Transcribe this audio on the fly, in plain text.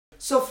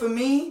So for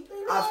me,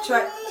 I've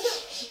tried...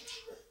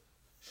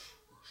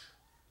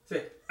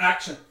 Say,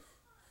 action.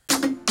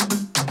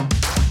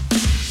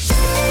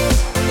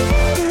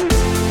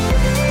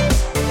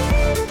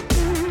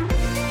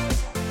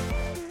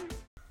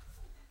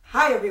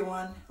 Hi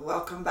everyone,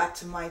 welcome back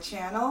to my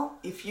channel.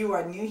 If you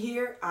are new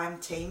here, I'm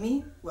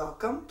Temie.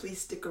 Welcome,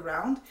 please stick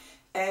around.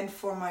 And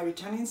for my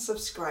returning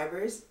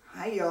subscribers,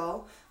 hi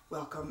y'all,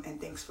 welcome and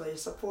thanks for your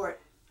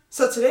support.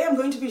 So today I'm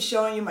going to be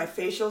showing you my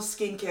facial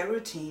skincare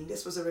routine.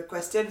 This was a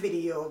requested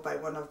video by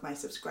one of my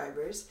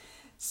subscribers.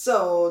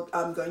 So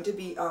I'm going to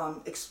be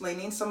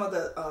explaining some of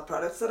the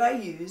products that I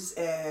use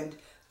and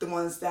the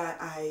ones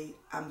that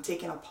I'm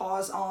taking a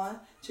pause on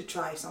to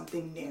try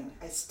something new.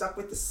 I stuck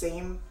with the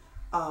same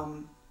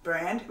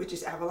brand, which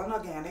is Avalon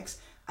Organics.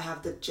 I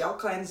have the gel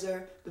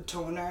cleanser, the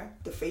toner,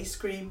 the face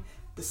cream,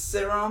 the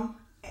serum,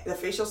 the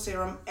facial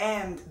serum,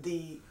 and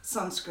the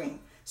sunscreen.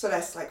 So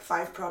that's like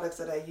 5 products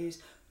that I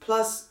use,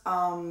 plus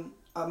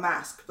a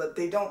mask, but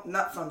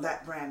not from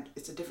that brand.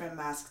 It's a different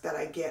mask that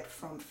I get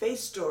from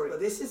Face Story. But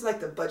this is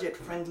like the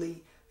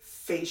budget-friendly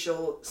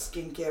facial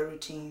skincare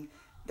routine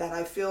that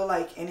I feel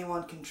like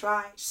anyone can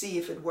try. See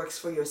if it works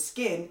for your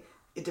skin.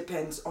 It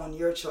depends on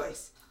your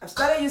choice. I've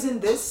started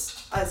using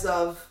this as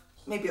of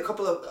maybe a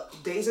couple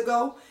of days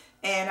ago,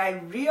 and I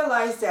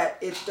realized that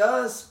it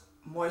does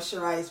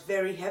moisturize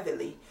very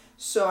heavily.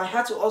 So I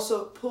had to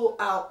also pull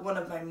out one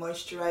of my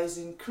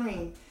moisturizing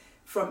cream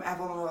from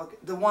Avalon,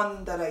 the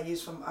one that I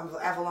use from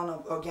Avalon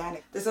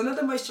Organic. There's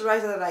another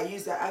moisturizer that I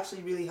use that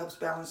actually really helps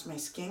balance my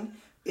skin.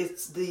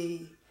 It's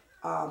the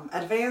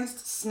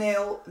Advanced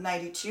Snail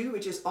 92,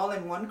 which is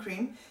all-in-one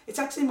cream. It's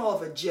actually more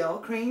of a gel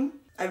cream.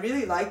 I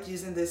really like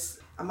using this.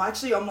 I'm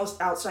actually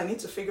almost out, so I need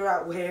to figure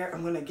out where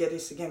I'm going to get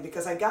this again,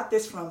 because I got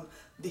this from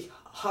the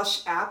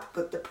Hush app,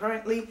 but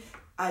apparently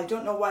I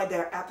don't know why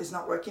their app is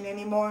not working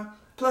anymore.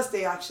 Plus,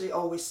 they're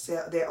always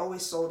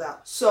sold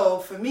out. So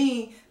for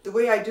me, the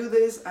way I do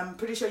this, I'm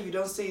pretty sure you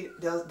don't see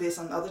this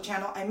on the other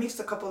channel. I mixed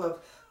a couple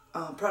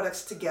of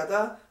products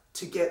together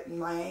to get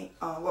my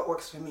what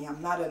works for me.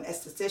 I'm not an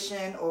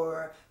esthetician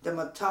or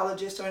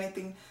dermatologist or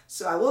anything,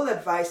 so I will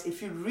advise,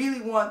 if you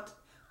really want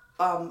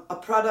a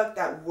product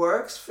that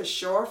works for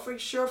sure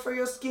for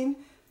your skin,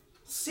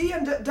 see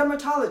a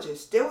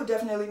dermatologist. They will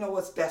definitely know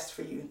what's best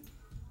for you.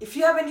 If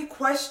you have any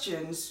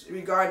questions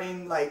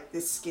regarding like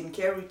this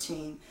skincare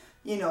routine,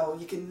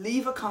 you can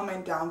leave a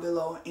comment down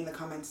below in the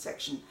comment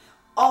section.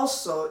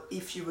 Also,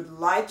 if you would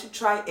like to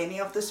try any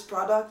of these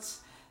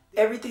products,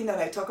 everything that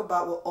I talk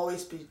about will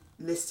always be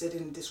listed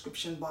in the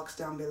description box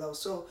down below.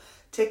 So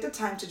take the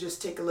time to just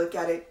take a look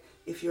at it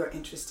if you're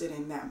interested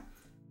in them.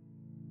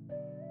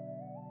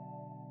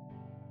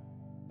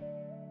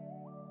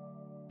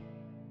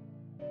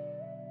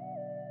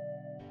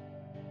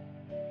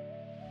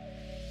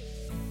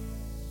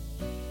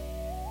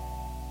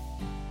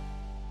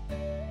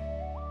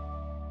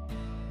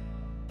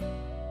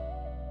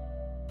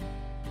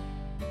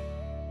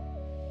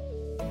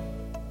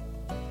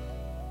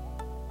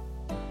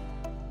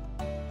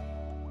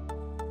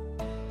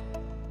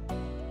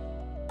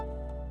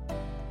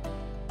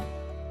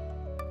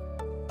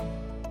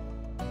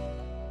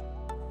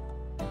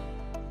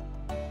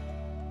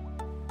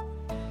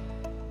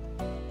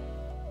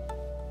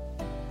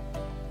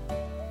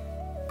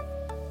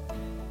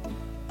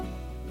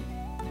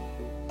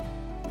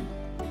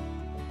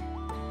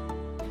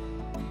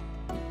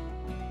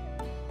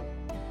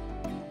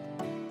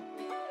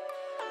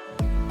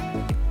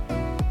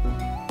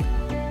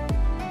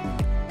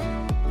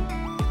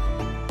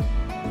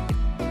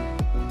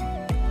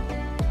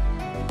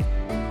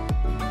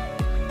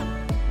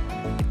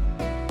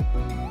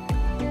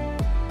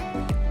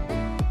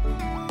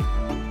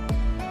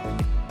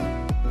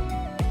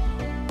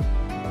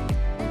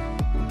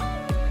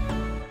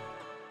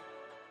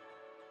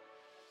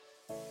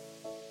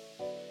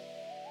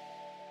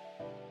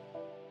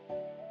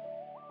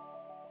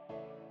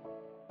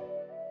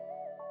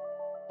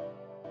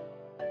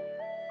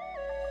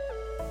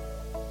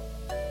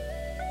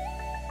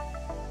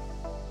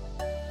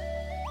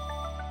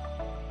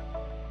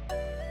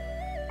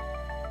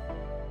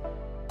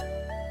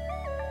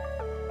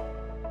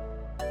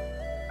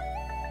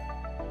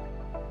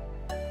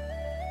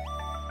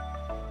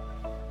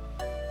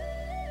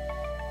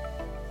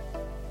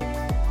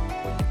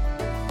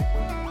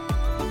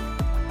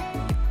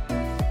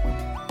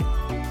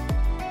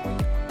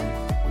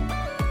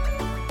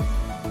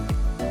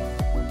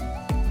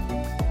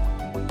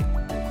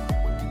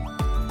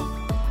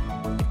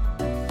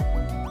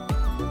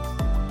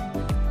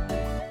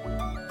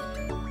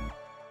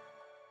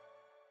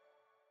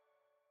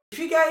 If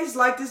you guys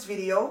like this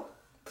video,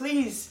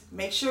 please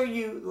make sure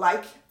you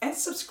like and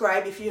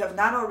subscribe. If you have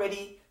not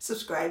already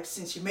subscribed,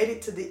 since you made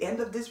it to the end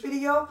of this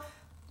video,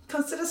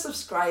 consider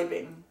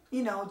subscribing.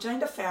 Join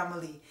the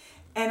family.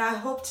 And I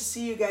hope to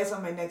see you guys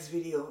on my next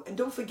video. And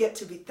don't forget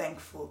to be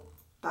thankful.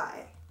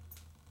 Bye.